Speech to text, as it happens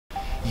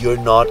you're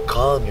not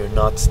calm, you're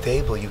not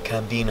stable, you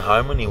can't be in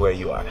harmony where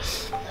you are.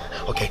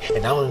 Okay,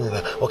 and now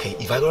okay,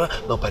 if I go,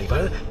 no, but if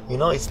I, you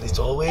know, it's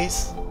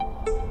always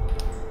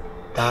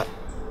that,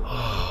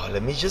 oh,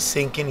 let me just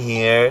sink in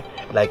here.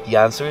 Like, the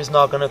answer is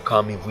not gonna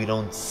come if we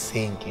don't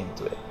sink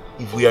into it,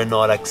 if we are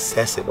not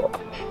accessible.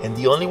 And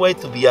the only way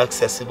to be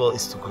accessible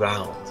is to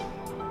ground.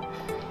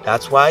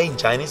 That's why in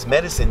Chinese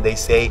medicine they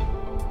say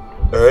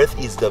earth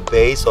is the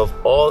base of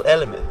all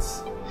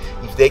elements.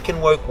 If they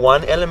can work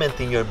one element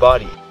in your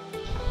body,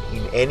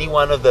 in any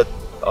one of the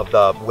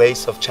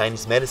ways of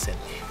Chinese medicine,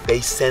 they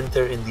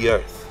center in the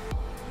earth.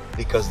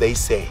 Because they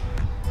say,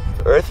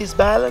 if earth is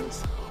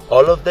balanced,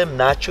 all of them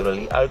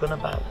naturally are gonna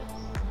balance.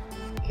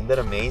 Isn't that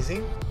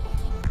amazing?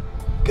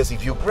 Because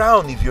if you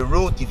ground, if you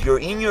root, if you're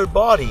in your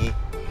body,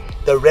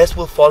 the rest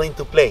will fall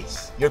into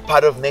place. You're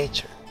part of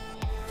nature.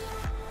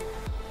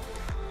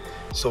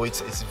 So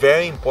it's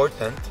very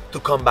important to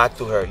come back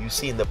to her. You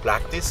see, in the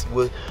practice,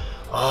 we'll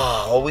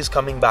always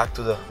coming back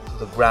to the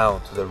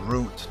ground, to the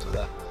root, to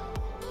the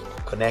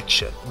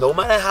connection. No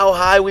matter how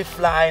high we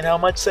fly and how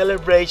much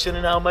celebration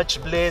and how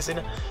much bliss,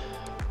 and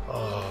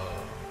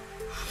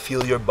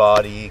feel your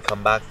body.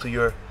 Come back to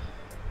your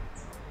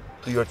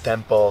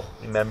temple,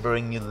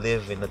 remembering you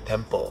live in a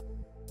temple.